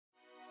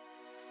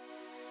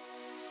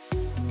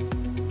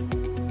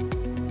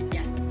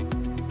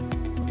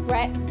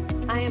Brett,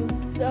 I am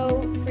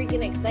so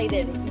freaking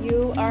excited.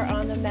 You are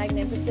on the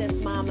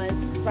Magnificent Mamas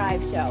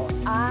Thrive Show.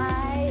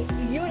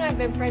 You and I have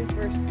been friends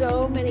for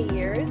so many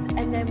years,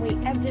 and then we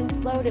ebbed and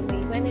flowed and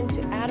we went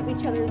into out of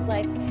each other's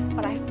life.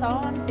 But I saw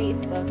on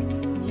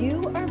Facebook,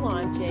 you are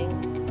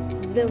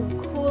launching the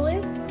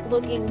coolest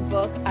looking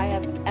book I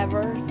have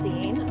ever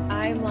seen.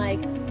 I'm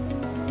like,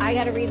 I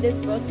got to read this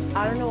book.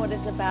 I don't know what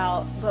it's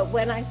about, but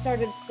when I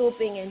started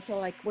scoping into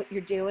like what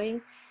you're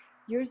doing,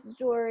 your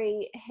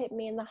story hit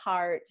me in the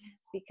heart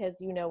because,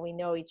 you know, we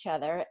know each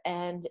other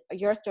and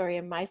your story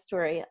and my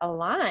story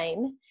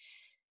align.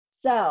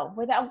 So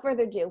without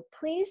further ado,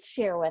 please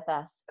share with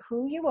us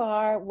who you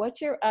are,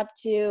 what you're up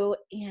to,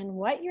 and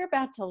what you're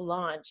about to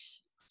launch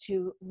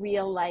to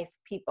real life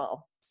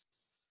people.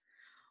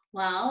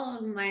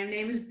 Well, my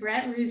name is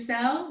Brett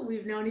Russo.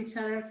 We've known each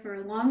other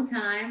for a long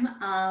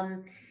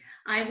time.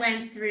 I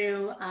went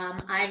through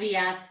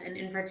IVF and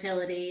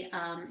infertility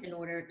in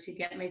order to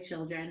get my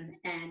children,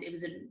 and it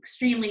was an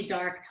extremely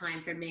dark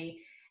time for me.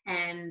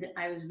 And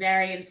I was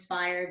very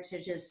inspired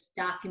to just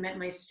document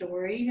my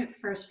story, at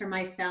first for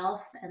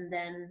myself, and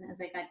then as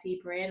I got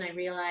deeper in, I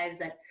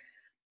realized that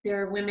there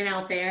are women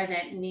out there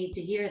that need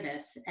to hear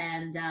this.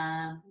 And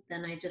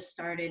then I just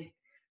started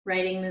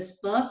writing this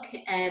book,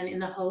 and in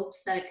the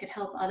hopes that it could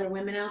help other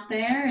women out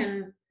there,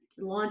 and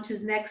it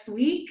launches next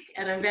week,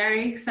 and I'm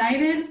very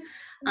excited.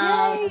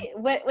 Yay!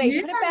 Wait,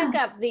 Yeah. Put it back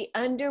up. The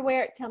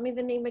underwear, tell me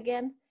the name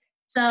again.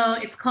 So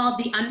it's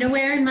called The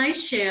Underwear in My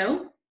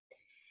Shoe.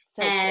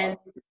 So And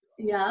cool.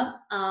 yeah,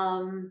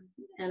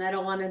 and I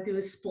don't want to do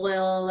a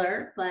spoiler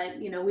alert,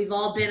 but you know, we've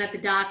all been at the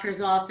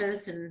doctor's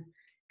office and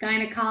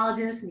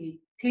gynecologist, and you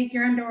take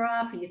your underwear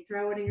off and you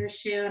throw it in your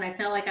shoe. And I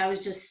felt like I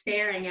was just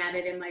staring at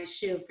it in my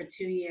shoe for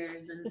 2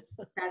 years. And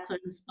that's what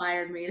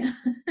inspired me to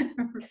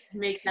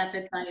make that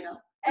the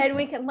title. And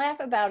we can laugh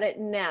about it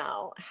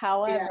now. Yeah.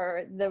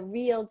 However, the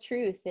real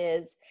truth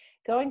is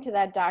going to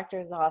that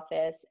doctor's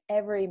office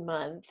every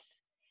month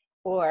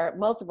or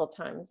multiple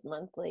times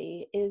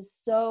monthly is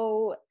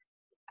so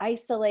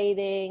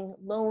isolating,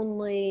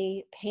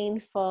 lonely,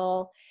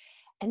 painful.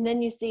 And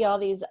then you see all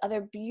these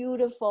other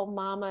beautiful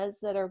mamas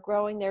that are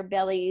growing their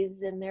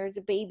bellies and there's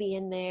a baby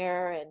in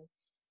there, and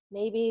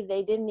maybe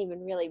they didn't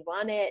even really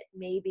want it.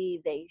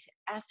 Maybe they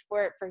asked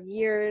for it for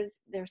years.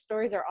 Their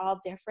stories are all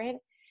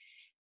different.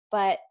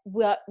 But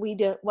what we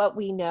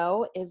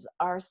know is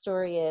our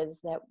story is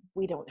that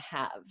we don't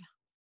have.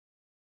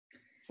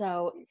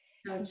 So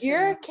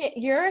you're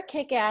a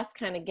kick-ass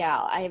kind of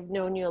gal. I have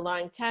known you a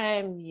long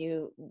time.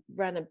 You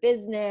run a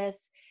business.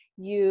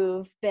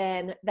 You've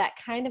been that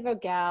kind of a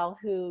gal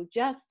who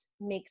just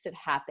makes it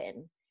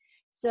happen.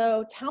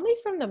 So tell me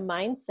from the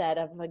mindset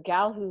of a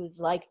gal who's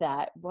like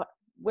that,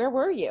 where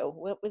were you?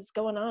 What was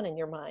going on in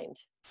your mind?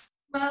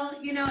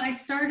 Well, you know, I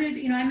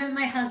met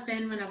my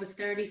husband when I was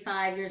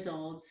 35 years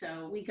old.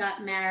 So we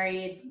got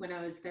married when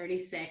I was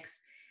 36.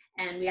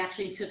 And we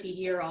actually took a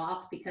year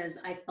off because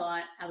I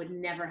thought I would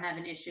never have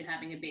an issue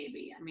having a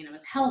baby. I mean, I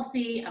was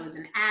healthy. I was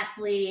an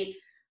athlete.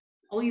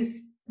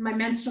 Always, my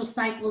menstrual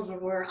cycles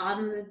were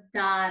on the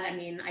dot. I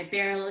mean, I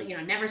barely,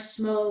 never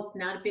smoked,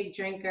 not a big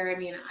drinker. I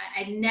mean,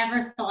 I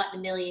never thought in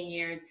a million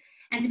years.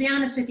 And to be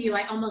honest with you,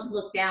 I almost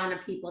looked down on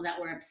people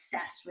that were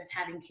obsessed with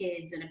having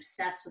kids and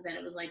obsessed with it.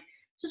 It was like,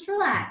 just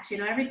relax,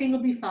 everything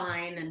will be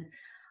fine.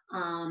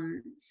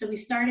 And so we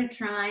started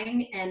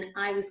trying, and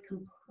I was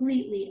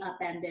completely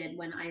upended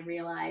when I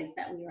realized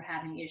that we were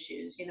having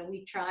issues.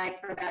 We tried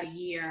for about a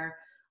year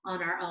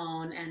on our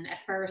own. And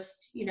at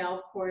first,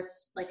 of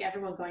course, like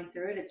everyone going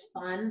through it, it's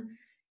fun.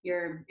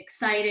 You're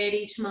excited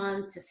each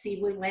month to see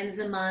when's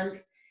the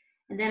month.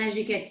 And then as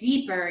you get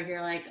deeper,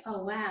 you're like,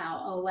 oh,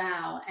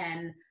 wow.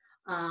 And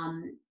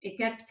it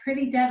gets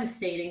pretty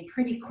devastating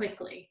pretty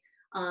quickly.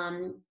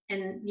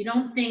 And you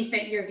don't think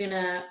that you're going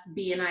to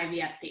be an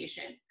IVF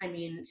patient. I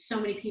mean, so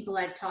many people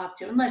I've talked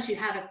to, unless you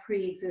have a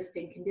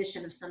pre-existing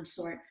condition of some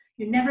sort,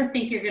 you never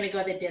think you're going to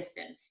go the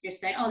distance. You're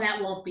saying, oh, that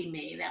won't be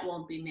me. That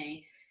won't be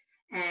me.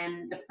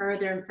 And the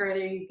further and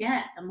further you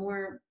get, the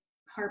more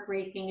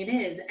heartbreaking it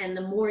is. And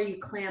the more you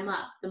clam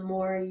up, the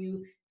more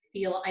you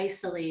feel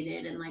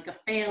isolated and like a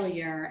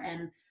failure.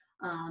 And,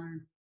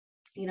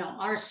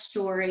 our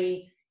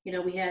story,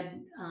 we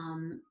had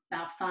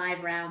about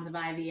 5 rounds of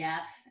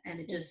IVF,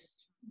 and it just,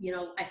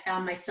 I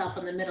found myself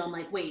in the middle. I'm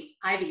like, wait,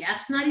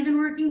 IVF's not even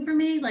working for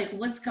me? Like,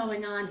 what's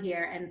going on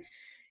here? And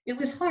it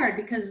was hard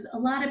because a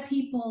lot of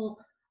people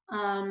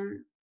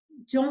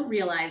don't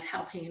realize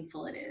how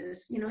painful it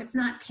is. It's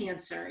not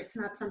cancer. It's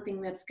not something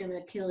that's going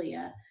to kill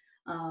you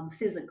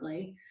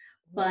physically,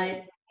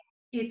 but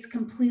it's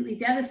completely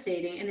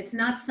devastating, and it's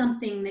not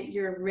something that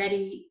you're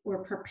ready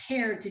or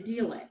prepared to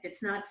deal with.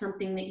 It's not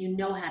something that you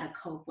know how to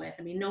cope with.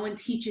 I mean, no one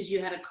teaches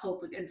you how to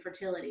cope with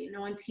infertility.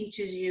 No one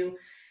teaches you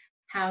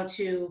how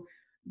to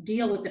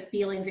deal with the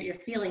feelings that you're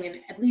feeling. And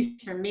at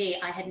least for me,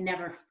 I had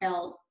never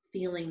felt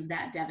feelings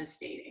that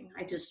devastating.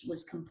 I just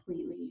was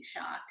completely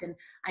shocked, and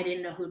I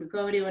didn't know who to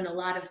go to. And a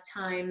lot of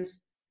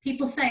times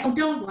people say, oh,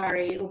 don't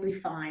worry, it'll be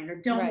fine. Or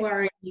don't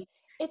worry,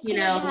 It's going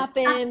to happen.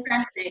 stop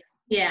stressing.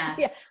 Yeah.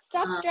 Yeah,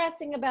 stop Um,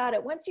 stressing about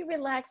it. Once you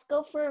relax,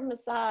 go for a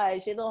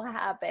massage. It'll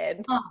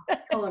happen. oh,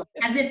 totally.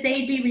 As if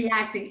they'd be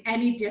reacting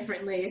any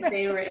differently if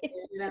they were,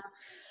 you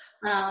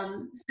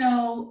know.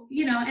 So,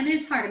 you know, and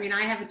it's hard. I mean,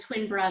 I have a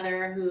twin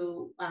brother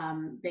who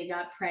they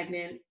got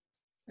pregnant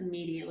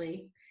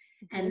immediately.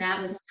 And Mhm.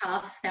 that was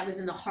tough. That was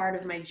in the heart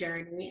of my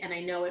journey. And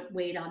I know it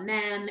weighed on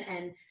them.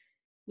 And,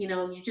 you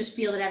know, you just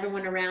feel that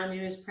everyone around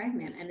you is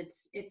pregnant and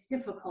it's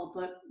difficult.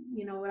 But,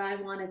 you know, what I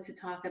wanted to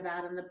talk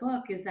about in the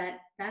book is that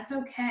that's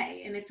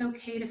okay. And it's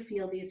okay to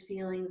feel these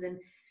feelings. And,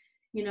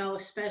 you know,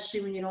 especially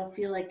when you don't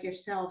feel like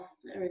yourself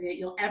or that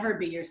you'll ever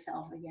be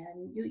yourself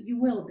again, you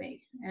will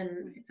be.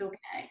 And it's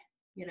okay,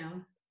 you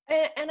know?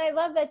 And I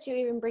love that you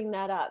even bring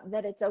that up,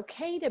 that it's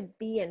okay to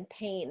be in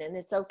pain and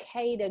it's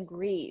okay to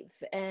grieve.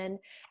 And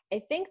I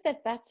think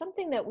that that's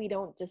something that we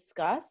don't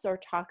discuss or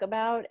talk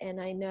about. And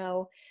I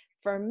know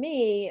for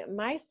me,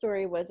 my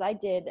story was I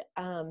did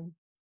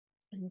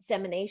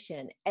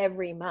insemination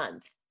every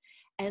month.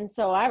 And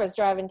so I was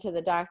driving to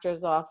the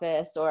doctor's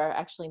office, or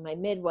actually my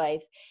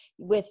midwife,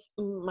 with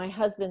my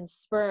husband's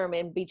sperm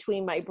in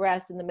between my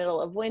breasts in the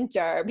middle of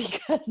winter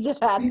because it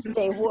had to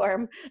stay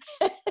warm.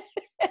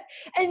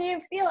 And you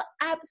feel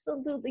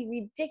absolutely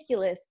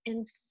ridiculous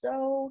and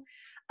so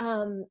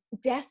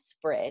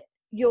desperate.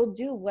 You'll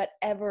do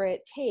whatever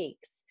it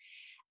takes.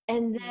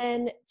 And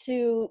then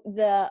to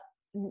the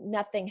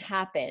nothing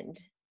happened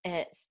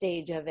at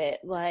stage of it,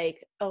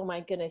 like, oh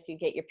my goodness, you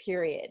get your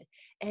period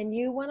and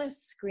you want to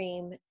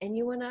scream and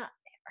you want to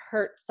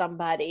hurt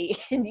somebody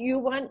and you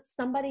want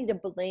somebody to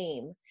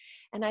blame.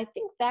 And I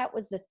think that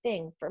was the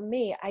thing for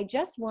me. I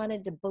just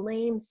wanted to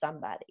blame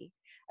somebody.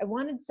 I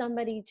wanted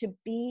somebody to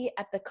be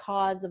at the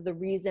cause of the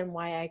reason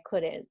why I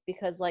couldn't,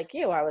 because like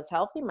you, I was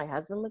healthy. My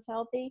husband was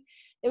healthy.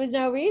 There was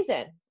no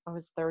reason. I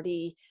was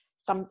 30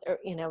 some,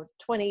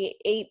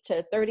 28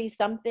 to 30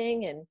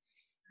 something. And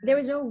there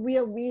was no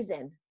real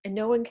reason and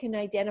no one can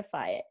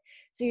identify it.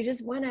 So you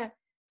just want to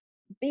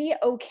be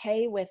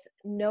okay with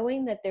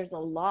knowing that there's a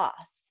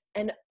loss.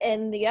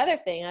 And the other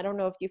thing, I don't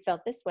know if you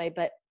felt this way,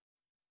 but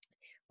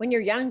when you're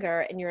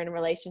younger and you're in a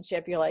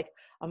relationship, you're like,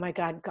 oh my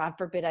God, God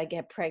forbid I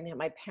get pregnant.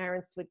 My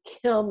parents would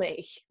kill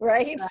me,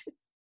 right?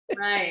 Right.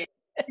 Right.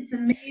 It's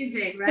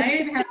amazing,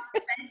 right? How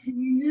that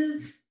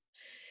changes.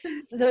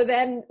 So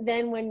then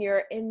when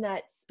you're in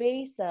that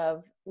space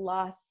of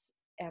loss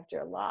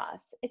after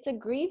loss, it's a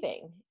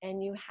grieving,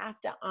 and you have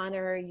to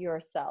honor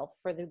yourself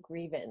for the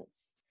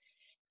grievance.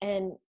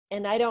 And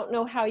I don't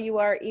know how you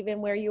are,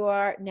 even where you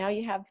are now.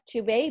 You have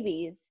 2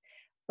 babies,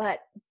 but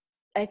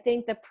I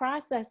think the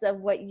process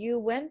of what you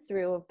went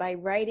through by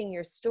writing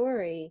your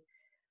story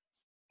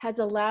has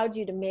allowed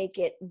you to make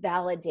it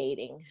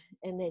validating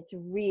and it's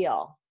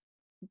real.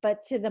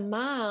 But to the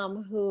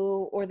mom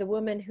who, or the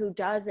woman who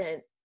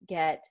doesn't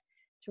get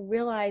to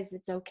realize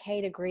it's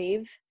okay to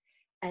grieve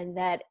and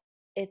that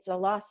it's a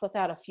loss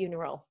without a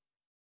funeral,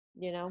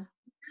 you know?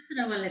 That's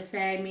what I want to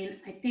say. I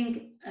mean, I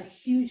think a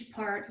huge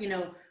part, you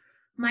know,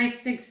 my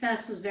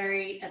success was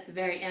very at the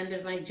very end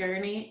of my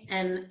journey.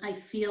 And I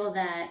feel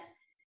that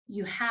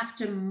you have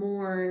to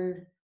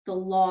mourn the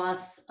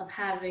loss of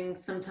having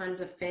sometimes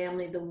a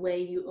family the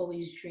way you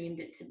always dreamed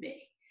it to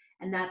be.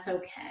 And that's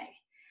okay.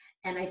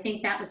 And I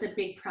think that was a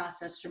big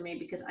process for me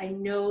because I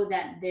know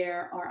that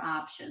there are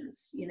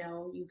options. You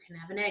know, you can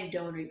have an egg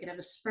donor, you can have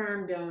a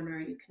sperm donor,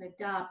 you can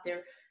adopt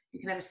there, you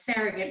can have a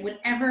surrogate,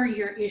 whatever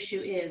your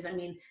issue is. I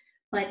mean,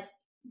 but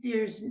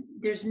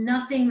there's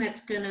nothing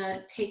that's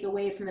gonna take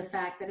away from the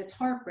fact that it's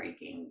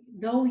heartbreaking.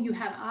 Though you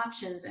have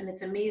options and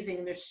it's amazing,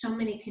 and there's so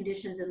many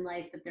conditions in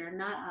life that there are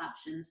not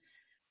options,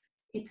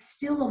 it's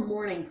still a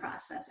mourning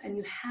process, and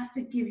you have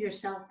to give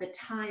yourself the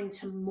time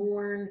to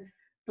mourn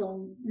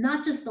the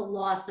not just the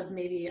loss of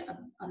maybe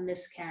a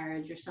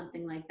miscarriage or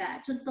something like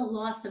that, just the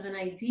loss of an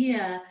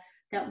idea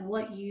that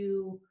what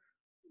you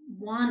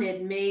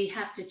wanted may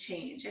have to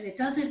change. And it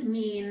doesn't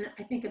mean,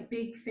 I think a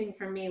big thing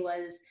for me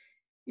was,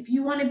 if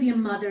you want to be a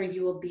mother,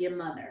 you will be a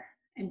mother,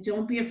 and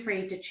don't be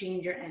afraid to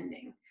change your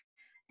ending.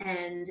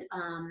 And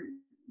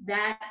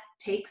that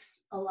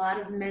takes a lot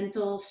of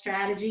mental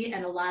strategy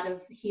and a lot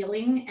of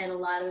healing and a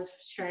lot of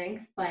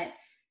strength, but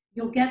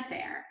you'll get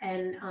there.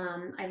 And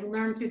I've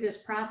learned through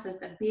this process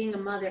that being a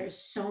mother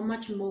is so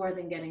much more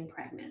than getting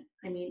pregnant.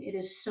 I mean, it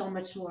is so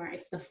much more.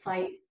 It's the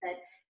fight that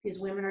these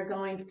women are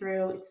going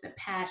through. It's the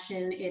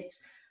passion.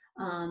 It's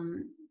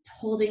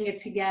holding it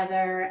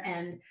together.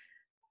 And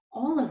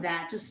all of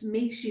that just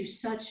makes you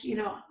such, you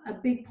know, a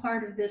big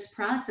part of this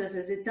process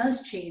is it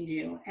does change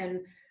you.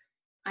 And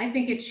I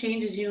think it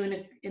changes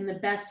you in the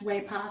best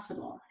way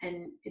possible.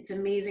 And it's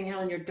amazing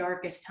how in your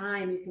darkest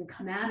time, you can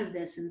come out of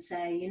this and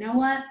say, you know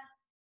what?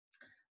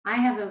 I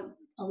have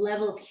a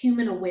level of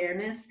human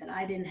awareness that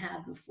I didn't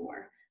have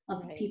before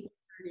of Right. people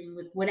hurting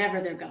with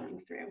whatever they're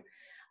going through.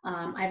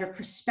 I have a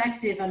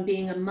perspective on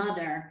being a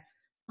mother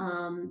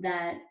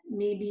that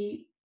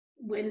maybe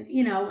when,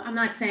 you know, I'm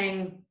not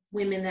saying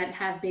women that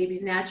have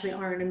babies naturally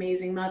aren't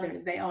amazing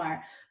mothers, they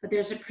are, but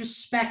there's a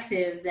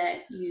perspective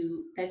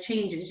that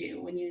changes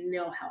you when you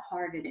know how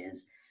hard it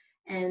is.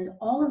 And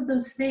all of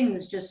those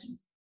things just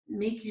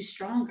make you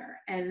stronger.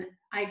 And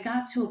I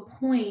got to a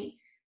point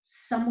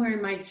somewhere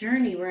in my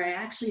journey where I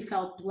actually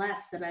felt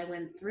blessed that I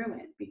went through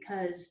it,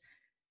 because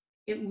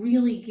it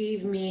really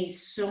gave me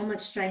so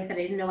much strength that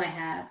I didn't know I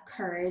have,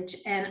 courage.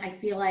 And I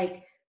feel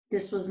like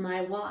this was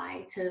my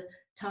why, to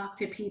talk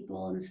to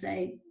people and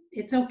say,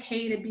 it's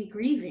okay to be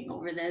grieving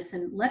over this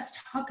and let's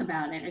talk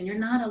about it. And you're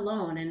not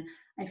alone. And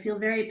I feel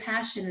very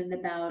passionate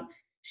about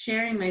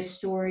sharing my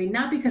story,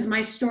 not because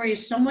my story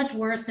is so much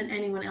worse than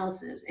anyone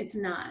else's. It's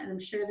not. And I'm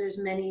sure there's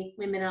many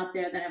women out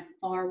there that have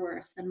far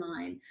worse than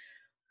mine,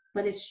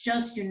 but it's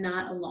just, you're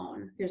not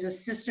alone. There's a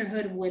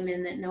sisterhood of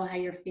women that know how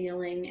you're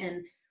feeling.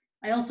 And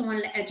I also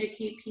wanted to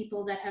educate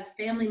people that have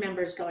family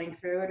members going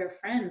through it or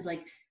friends.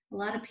 Like a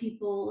lot of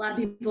people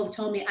have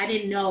told me, I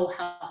didn't know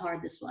how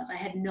hard this was. I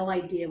had no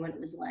idea what it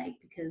was like,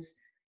 because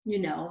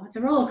it's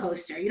a roller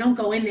coaster. You don't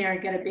go in there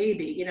and get a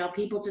baby.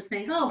 People just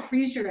think, oh,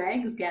 freeze your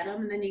eggs, get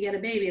them, and then you get a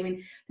baby. I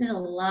mean, there's a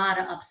lot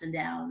of ups and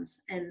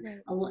downs, and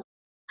Right.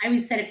 I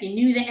always said, if you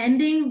knew the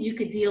ending, you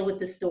could deal with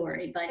the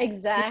story. But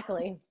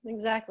Exactly.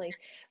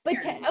 But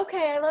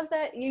okay, I love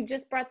that you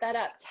just brought that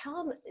up.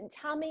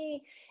 Tell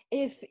me,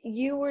 if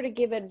you were to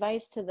give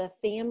advice to the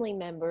family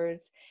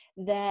members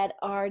that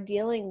are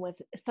dealing with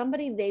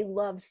somebody they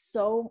love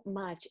so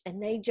much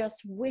and they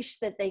just wish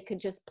that they could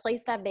just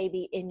place that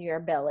baby in your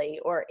belly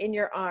or in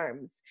your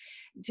arms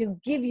to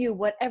give you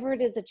whatever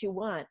it is that you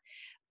want,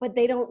 but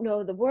they don't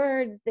know the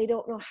words, they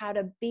don't know how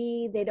to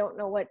be,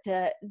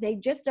 they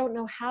just don't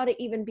know how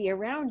to even be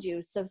around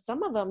you. So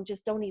some of them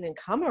just don't even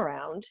come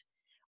around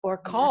or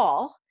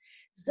call.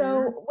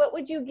 So what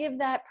would you give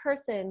that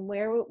person?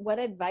 What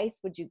advice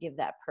would you give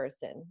that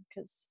person?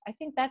 Because I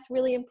think that's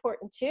really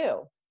important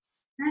too.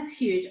 that's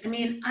huge. I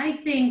mean, I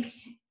think,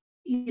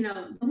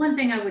 the one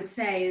thing I would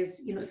say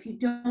is, if you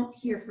don't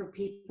hear from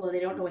people, they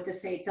don't know what to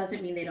say, it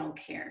doesn't mean they don't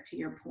care, to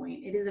your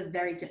point. It is a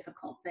very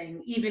difficult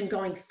thing. Even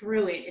going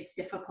through it, it's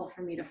difficult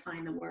for me to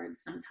find the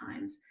words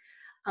sometimes.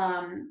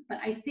 But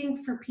I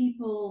think for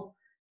people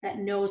that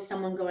know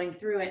someone going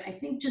through it, I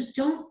think just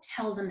don't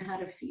tell them how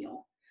to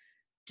feel.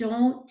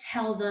 Don't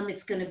tell them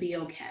it's going to be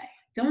okay.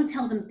 Don't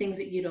tell them things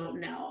that you don't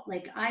know.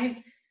 Like I've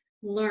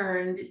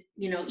learned,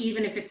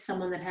 even if it's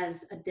someone that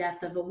has a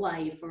death of a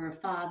wife or a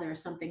father or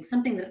something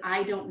that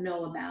I don't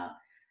know about,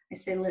 I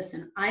say,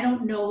 listen, I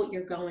don't know what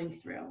you're going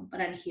through,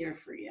 but I'm here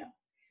for you.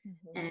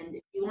 Mm-hmm. And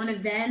if you want to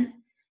vent,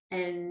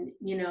 and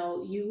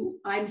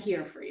I'm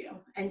here for you,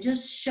 and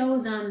just show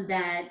them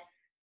that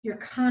you're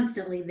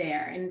constantly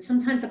there. And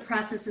sometimes the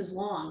process is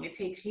long, it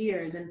takes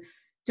years, and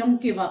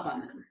don't give up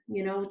on them.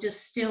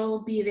 Just still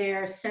be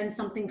there, send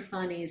something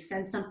funny,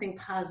 send something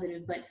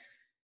positive. But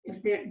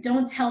if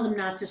don't tell them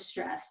not to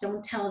stress,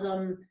 don't tell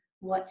them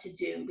what to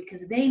do,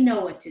 because they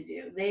know what to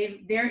do.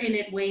 They're in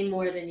it way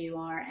more than you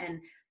are. And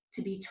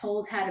to be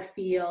told how to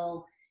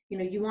feel,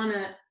 you want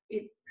to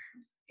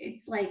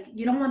it's like,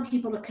 you don't want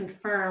people to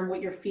confirm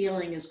what you're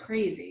feeling is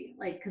crazy,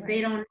 like, because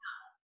they Right. don't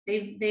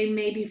know. They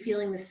may be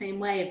feeling the same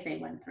way if they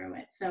went through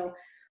it. So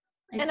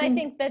And I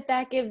think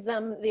that gives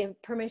them the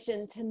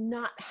permission to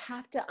not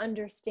have to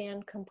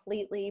understand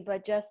completely,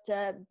 but just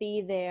to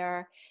be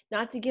there,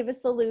 not to give a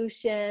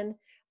solution,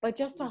 but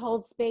just to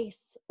hold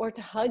space or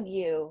to hug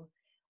you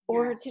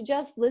or yes, to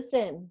just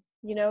listen.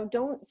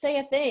 Don't say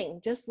a thing,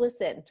 just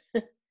listen.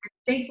 Just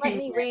big let thing,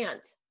 me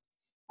rant.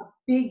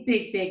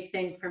 big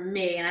thing for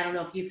me, and I don't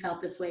know if you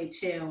felt this way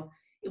too.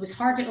 It was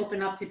hard to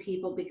open up to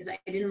people because I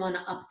didn't want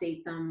to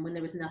update them when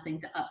there was nothing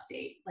to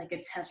update, like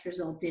a test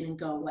result didn't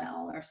go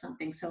well or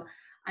something. So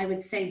I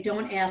would say,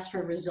 don't ask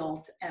for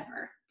results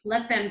ever.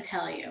 Let them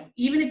tell you.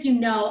 Even if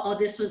oh,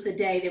 this was the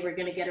day they were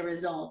going to get a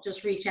result,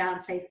 just reach out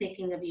and say,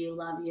 thinking of you,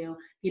 love you.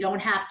 You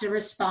don't have to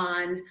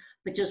respond,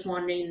 but just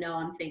wanting to know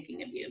I'm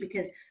thinking of you.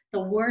 Because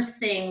the worst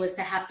thing was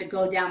to have to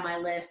go down my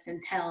list and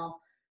tell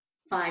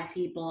 5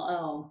 people,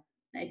 oh,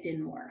 it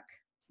didn't work.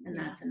 And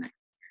Yeah. that's a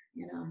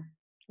nightmare.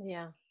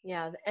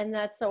 Yeah. And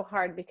that's so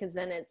hard because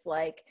then it's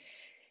like,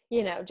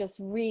 just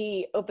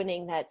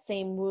reopening that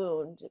same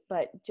wound,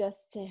 but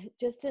just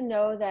to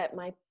know that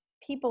my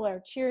people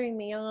are cheering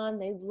me on,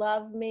 they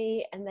love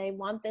me and they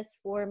want this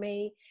for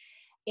me.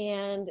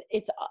 And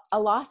it's a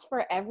loss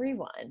for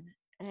everyone.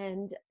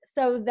 And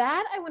so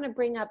that I want to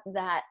bring up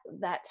that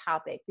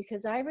topic,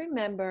 because I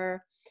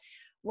remember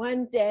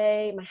one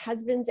day my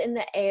husband's in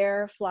the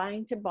air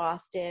flying to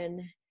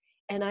Boston,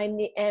 and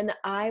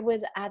I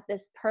was at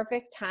this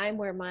perfect time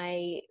where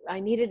I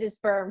needed his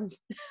sperm.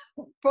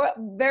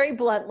 Very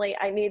bluntly,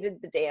 I needed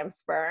the damn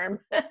sperm.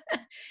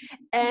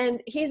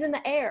 And he's in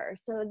the air.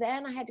 So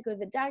then I had to go to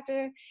the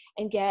doctor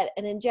and get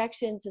an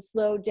injection to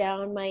slow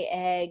down my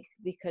egg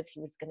because he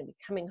was going to be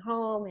coming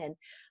home and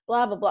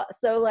blah, blah, blah.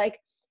 So like,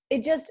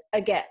 it just,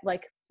 again,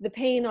 like the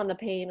pain on the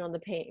pain on the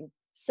pain.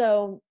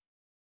 So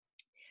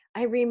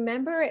I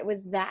remember it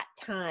was that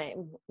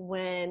time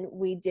when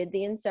we did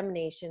the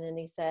insemination and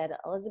he said,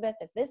 Elizabeth,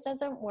 if this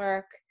doesn't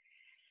work,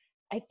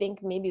 I think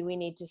maybe we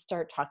need to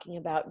start talking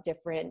about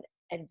different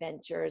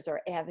adventures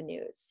or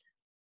avenues.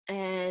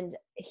 And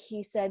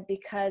he said,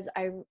 because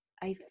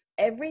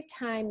every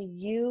time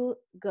you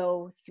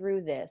go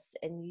through this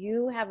and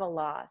you have a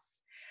loss,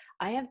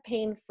 I have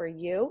pain for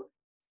you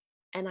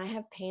and I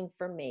have pain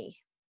for me.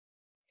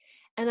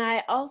 And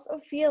I also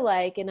feel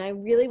like, and I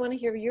really want to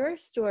hear your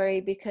story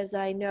because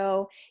I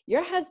know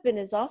your husband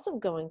is also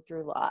going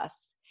through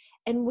loss.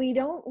 And we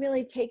don't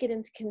really take it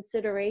into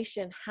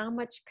consideration how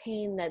much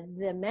pain that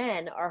the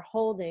men are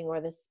holding,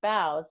 or the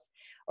spouse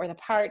or the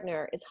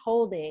partner is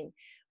holding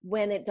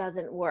when it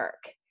doesn't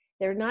work.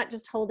 They're not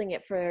just holding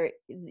it for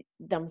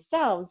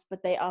themselves,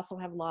 but they also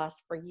have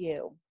loss for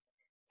you.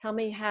 Tell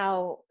me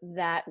how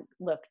that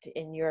looked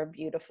in your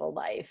beautiful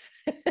life.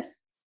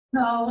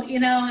 So,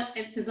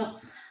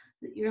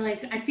 you're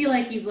like, I feel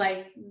like you've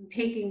like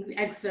taken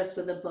excerpts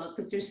of the book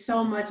because there's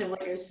so much of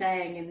what you're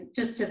saying, and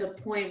just to the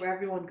point where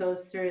everyone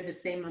goes through the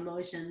same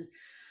emotions.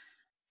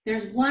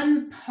 There's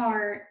one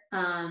part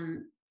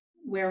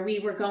where we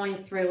were going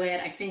through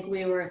it. I think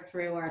we were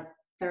through our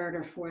third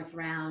or fourth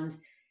round.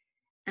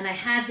 And I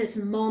had this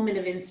moment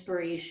of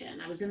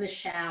inspiration. I was in the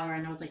shower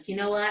and I was like, you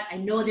know what? I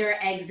know there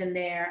are eggs in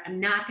there. I'm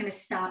not going to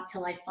stop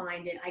till I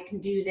find it. I can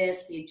do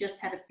this. We had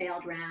just had a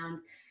failed round.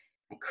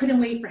 I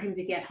couldn't wait for him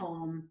to get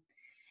home.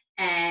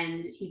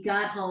 And he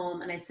got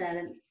home and I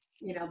said,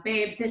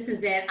 babe, this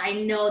is it. I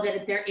know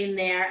that they're in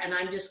there, and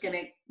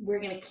we're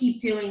going to keep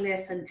doing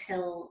this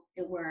until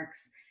it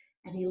works.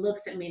 And he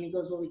looks at me and he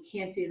goes, well, we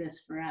can't do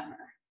this forever.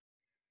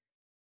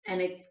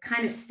 And it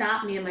kind of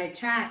stopped me in my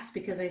tracks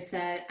because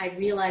I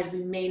realized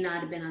we may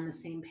not have been on the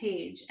same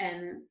page.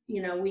 And,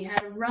 we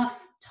had a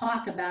rough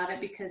talk about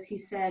it because he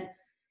said,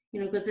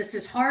 because this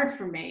is hard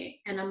for me.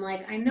 And I'm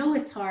like, I know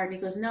it's hard. And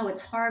he goes, no, it's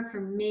hard for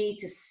me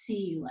to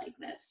see you like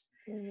this.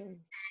 Mm-hmm.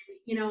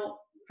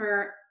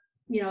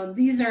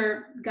 These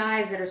are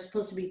guys that are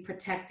supposed to be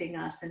protecting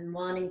us and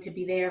wanting to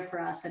be there for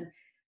us. And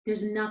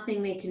there's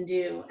nothing they can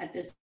do at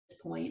this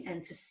point.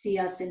 And to see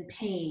us in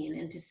pain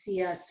and to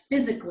see us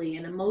physically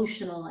and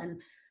emotional, and,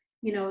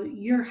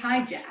 you're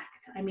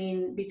hijacked. I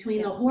mean,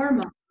 between the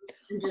hormones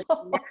and just,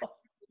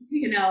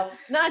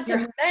 not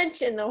to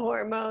mention the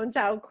hormones,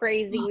 how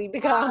crazy we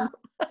become.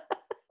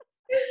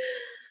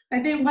 I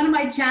think one of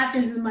my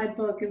chapters in my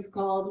book is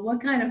called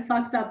 "What Kind of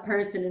Fucked Up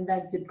Person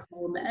Invented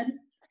Clomid?"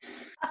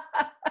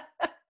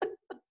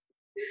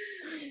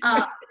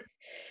 But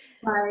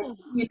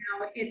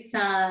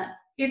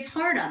it's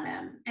hard on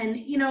them, and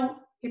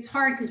it's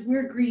hard because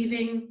we're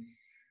grieving.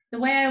 The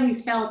way I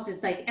always felt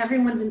is like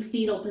everyone's in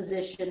fetal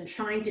position,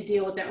 trying to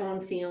deal with their own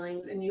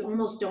feelings, and you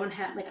almost don't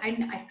have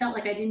I felt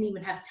like I didn't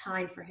even have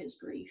time for his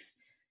grief,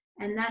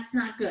 and that's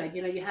not good.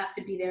 You have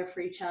to be there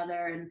for each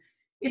other, and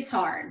it's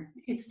hard.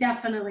 It's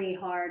definitely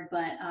hard,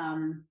 but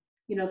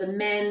the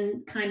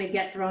men kind of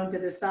get thrown to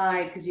the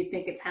side because you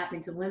think it's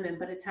happening to women,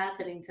 but it's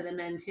happening to the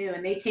men too,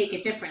 and they take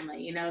it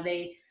differently.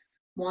 They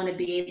want to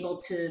be able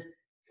to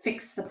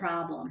fix the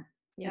problem,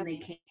 and they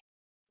can't.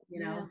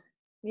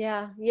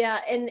 Yeah.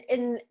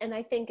 And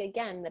I think,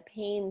 again, the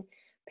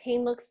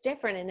pain looks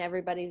different in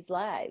everybody's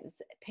lives.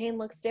 Pain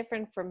looks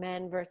different for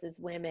men versus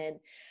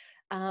women.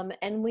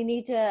 And we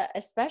need to,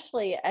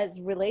 especially as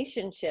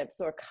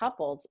relationships or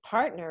couples,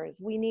 partners,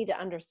 we need to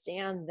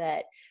understand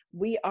that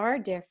we are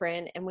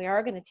different and we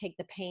are going to take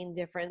the pain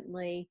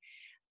differently,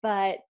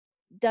 but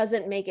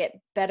doesn't make it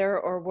better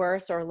or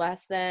worse or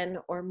less than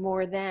or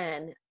more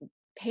than.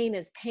 Pain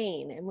is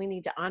pain, and we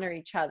need to honor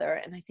each other.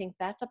 And I think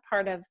that's a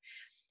part of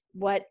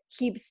what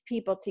keeps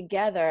people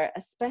together,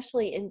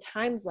 especially in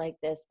times like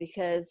this,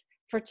 because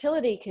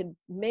fertility could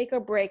make or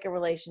break a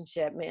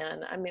relationship,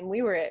 man. I mean,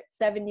 we were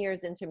 7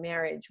 years into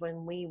marriage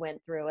when we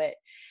went through it,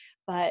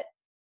 but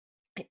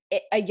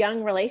a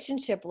young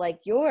relationship like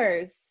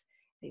yours,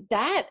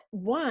 that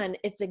one,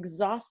 it's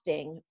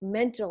exhausting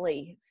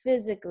mentally,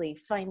 physically,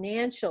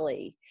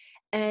 financially,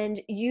 and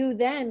you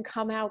then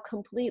come out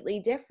completely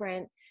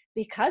different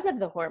because of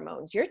the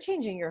hormones. You're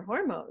changing your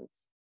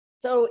hormones.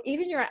 So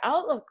even your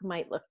outlook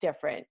might look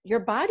different. Your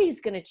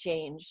body's going to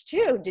change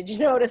too. Did you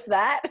notice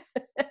that?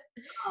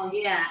 Oh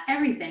yeah,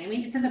 everything. I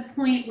mean, to the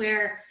point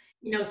where,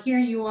 here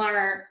you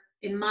are,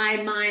 in my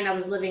mind, I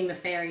was living the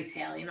fairy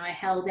tale. I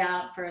held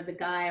out for the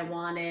guy I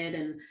wanted,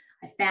 and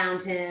I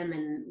found him,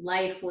 and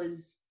life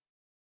was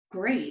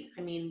great.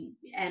 I mean,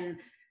 and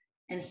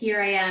here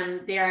I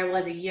am, there I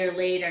was a year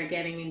later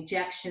getting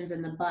injections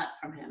in the butt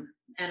from him.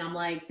 And I'm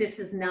like, this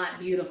is not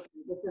beautiful.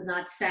 This is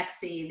not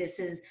sexy. This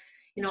is,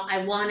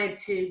 I wanted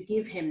to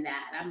give him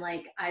that. I'm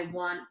like, I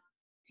want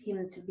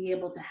him to be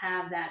able to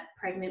have that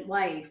pregnant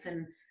wife,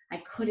 and I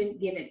couldn't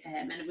give it to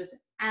him. And it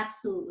was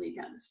absolutely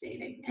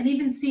devastating. And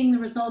even seeing the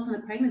results on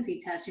the pregnancy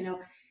test,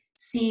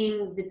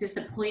 seeing the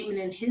disappointment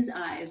in his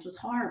eyes was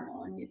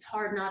horrible. And it's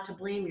hard not to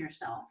blame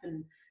yourself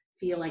and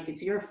feel like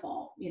it's your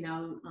fault.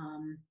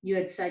 You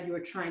had said you were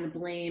trying to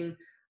blame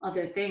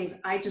other things.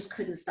 I just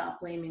couldn't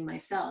stop blaming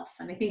myself.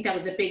 And I think that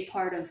was a big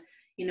part of,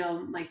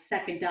 my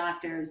second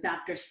doctor is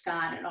Dr.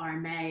 Scott at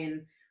RMA.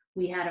 And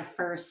we had a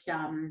first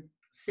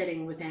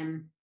sitting with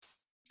him.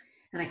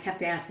 And I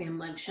kept asking him,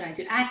 like, should I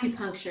do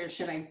acupuncture?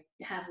 Should I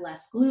have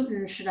less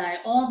gluten? Should I,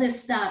 all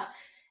this stuff?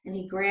 And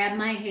he grabbed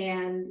my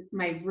hand,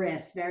 my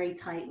wrist very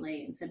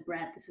tightly and said,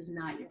 Brett, this is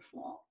not your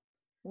fault.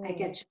 I Mm.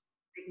 get you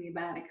thinking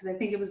about it because I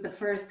think it was the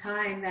first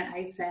time that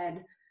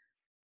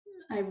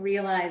I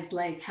realized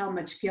like how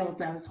much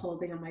guilt I was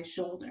holding on my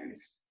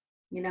shoulders.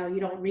 You know, you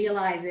don't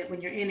realize it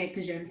when you're in it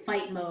because you're in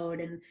fight mode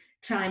and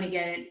trying to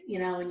get it, you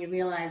know, and you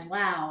realize,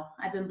 wow,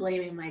 I've been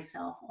blaming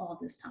myself all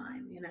this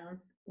time, you know?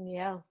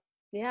 Yeah.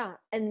 Yeah.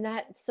 And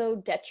that's so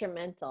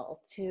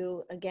detrimental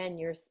to, again,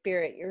 your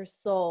spirit, your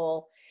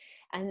soul.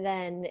 And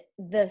then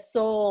the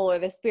soul or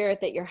the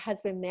spirit that your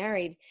husband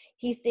married,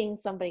 he's seeing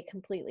somebody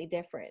completely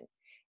different.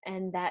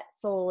 And that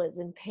soul is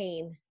in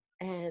pain.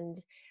 And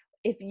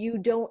if you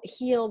don't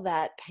heal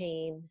that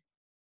pain,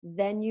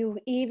 then you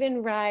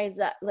even rise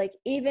up, like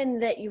even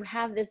that you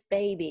have this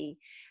baby.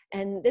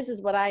 And this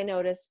is what I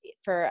noticed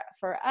for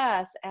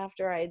us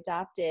after I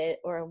adopted,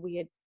 or we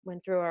had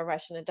went through our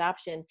Russian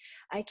adoption.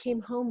 I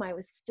came home, I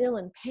was still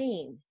in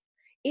pain,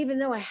 even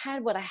though I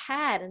had what I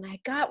had and I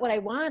got what I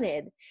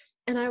wanted.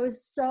 And I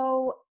was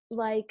so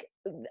like,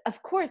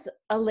 of course,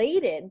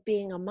 elated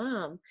being a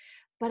mom,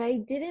 but I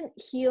didn't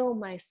heal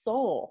my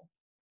soul.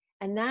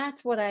 And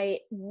that's what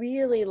I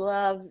really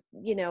love,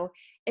 you know,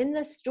 in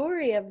the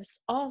story of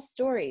all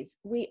stories,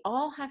 we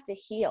all have to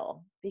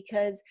heal,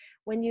 because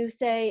when you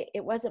say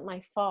it wasn't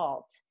my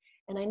fault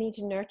and I need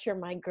to nurture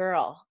my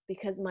girl,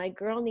 because my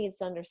girl needs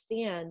to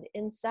understand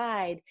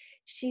inside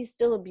she's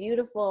still a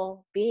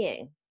beautiful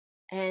being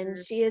and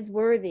she is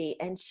worthy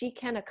and she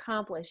can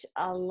accomplish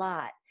a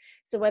lot.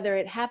 So whether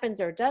it happens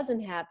or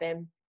doesn't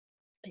happen,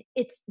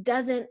 it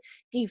doesn't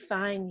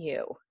define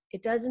you.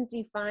 It doesn't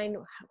define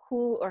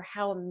who or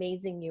how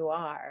amazing you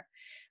are,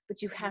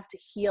 but you have to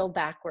heal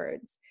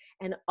backwards.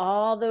 And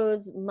all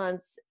those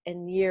months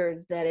and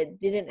years that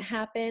it didn't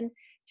happen,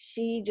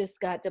 she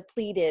just got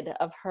depleted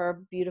of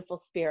her beautiful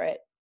spirit.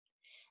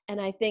 And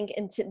I think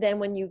then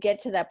when you get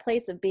to that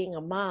place of being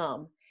a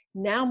mom,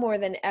 now more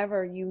than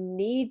ever, you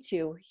need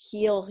to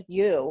heal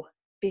you,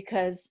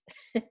 because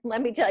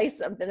let me tell you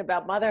something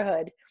about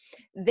motherhood.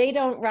 They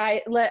don't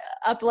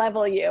up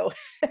level you.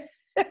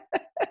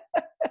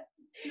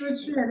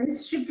 Sure,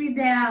 this should be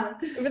down.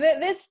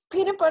 This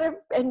peanut butter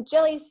and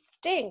jelly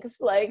stinks.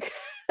 Like,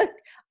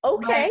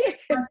 okay.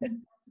 My husband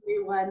said to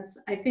me once,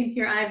 I think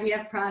your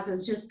IVF process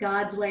is just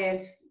God's way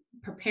of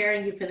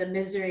preparing you for the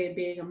misery of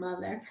being a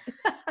mother.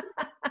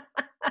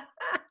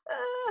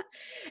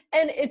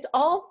 And it's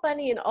all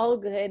funny and all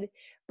good,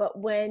 but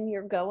when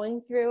you're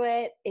going through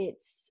it,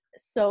 it's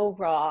so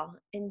raw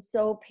and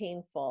so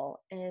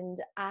painful. And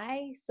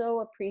I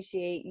so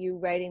appreciate you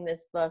writing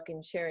this book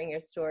and sharing your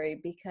story,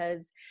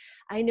 because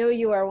I know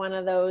you are one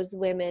of those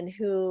women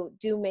who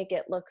do make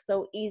it look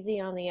so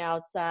easy on the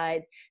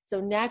outside, so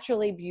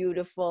naturally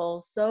beautiful,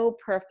 so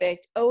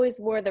perfect, always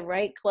wore the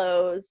right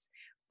clothes,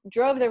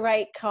 drove the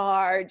right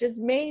car,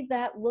 just made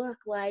that look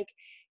like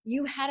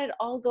you had it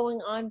all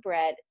going on,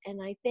 Brett.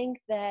 And I think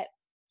that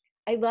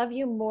I love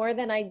you more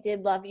than I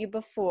did love you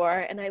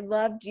before. And I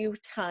loved you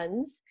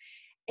tons.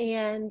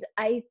 And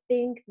I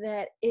think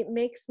that it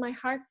makes my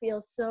heart feel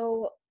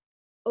so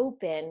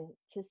open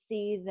to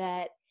see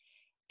that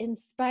in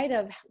spite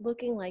of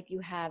looking like you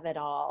have it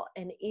all,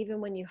 and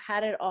even when you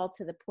had it all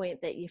to the point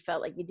that you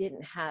felt like you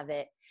didn't have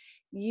it,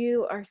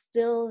 you are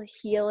still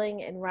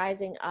healing and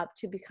rising up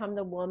to become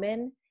the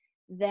woman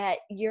that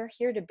you're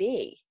here to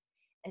be.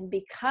 And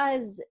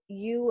because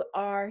you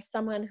are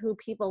someone who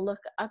people look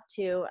up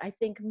to, I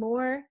think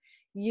more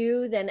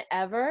you than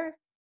ever,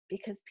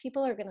 because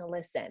people are going to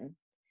listen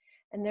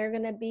and they're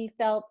going to be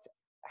felt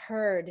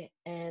heard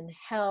and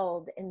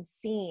held and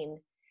seen.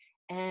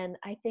 And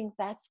I think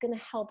that's going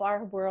to help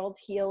our world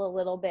heal a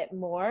little bit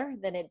more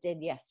than it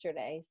did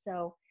yesterday.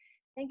 So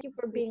thank you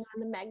for being on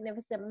the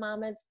Magnificent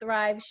Mamas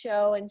Thrive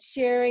show and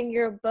sharing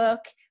your book.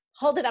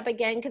 Hold it up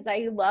again, because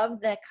I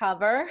love the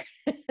cover.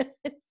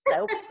 It's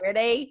so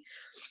pretty.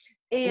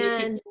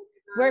 And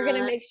we're going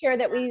to make sure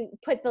that we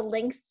put the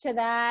links to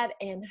that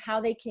and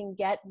how they can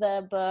get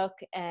the book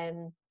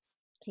and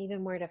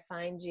even where to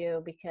find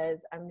you,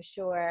 because I'm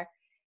sure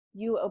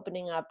you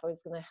opening up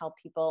is going to help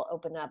people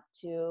open up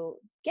to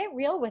get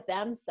real with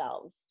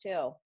themselves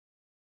too.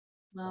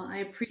 Well, I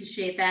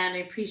appreciate that. And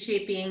I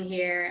appreciate being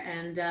here.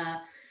 And,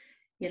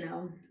 you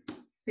know,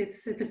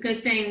 it's a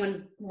good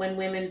thing when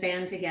women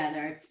band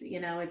together. It's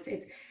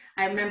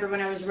I remember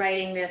when I was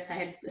writing this, I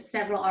had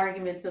several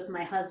arguments with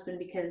my husband,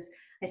 because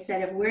I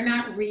said, if we're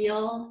not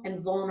real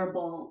and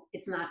vulnerable,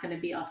 it's not going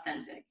to be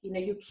authentic. You know,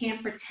 you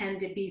can't pretend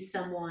to be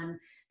someone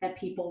that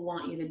people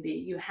want you to be.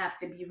 You have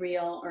to be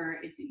real, or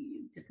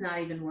it's not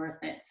even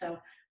worth it. So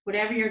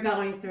whatever you're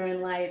going through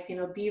in life, you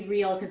know, be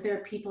real, because there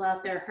are people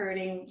out there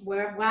hurting.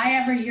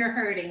 Wherever you're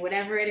hurting,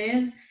 whatever it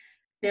is,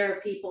 there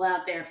are people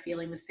out there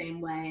feeling the same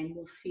way, and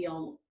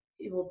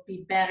it will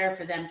be better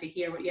for them to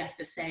hear what you have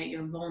to say at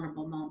your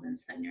vulnerable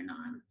moments than your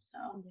non.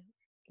 So.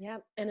 Yeah.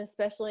 And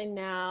especially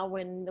now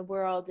when the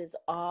world is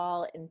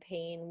all in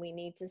pain, we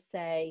need to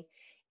say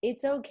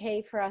it's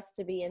okay for us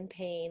to be in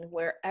pain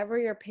wherever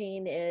your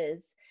pain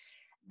is,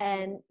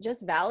 and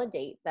just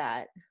validate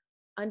that.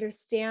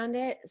 understand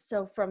it.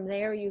 So from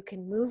there, you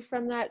can move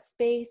from that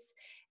space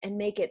and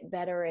make it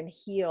better and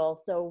heal.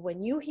 So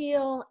when you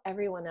heal,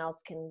 everyone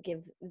else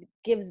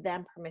gives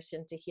them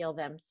permission to heal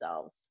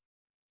themselves.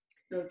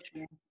 So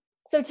true.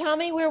 So tell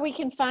me where we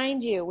can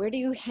find you. Where do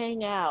you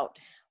hang out?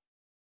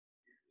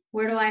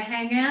 Where do I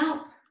hang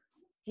out?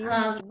 Do you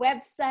have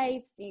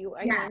websites? Are you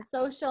Yeah. on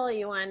social? Are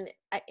you on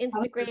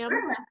Instagram?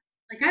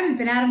 Like, I haven't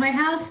been out of my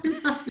house.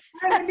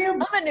 I'm a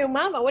new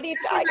mama. What are you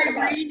talking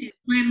about?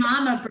 My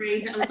mama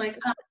brain. I was like,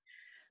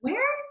 where?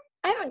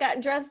 I haven't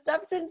gotten dressed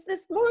up since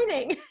this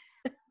morning.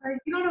 Like,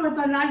 you don't know what's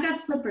on. I've got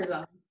slippers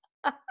on.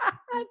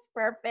 That's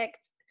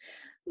perfect.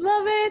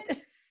 Love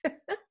it.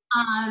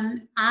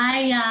 I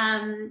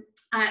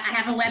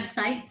have a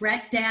website,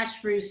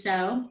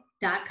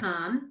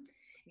 brett-russo.com,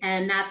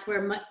 and that's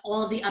where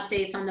all of the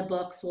updates on the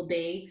books will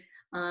be.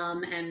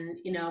 And,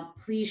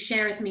 please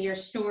share with me your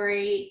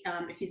story.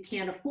 If you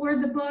can't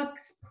afford the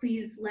books,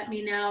 please let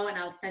me know and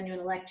I'll send you an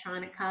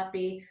electronic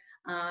copy.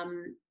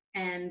 And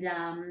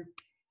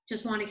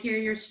just want to hear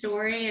your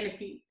story. And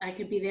if I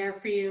could be there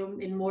for you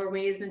in more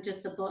ways than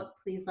just a book,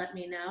 please let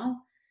me know.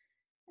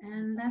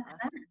 And that's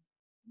awesome. that.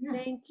 Yeah.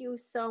 Thank you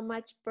so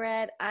much,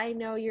 Brett. I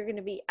know you're going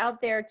to be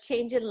out there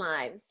changing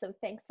lives. So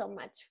thanks so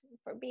much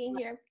for being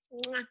here.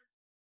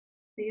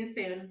 See you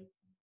soon.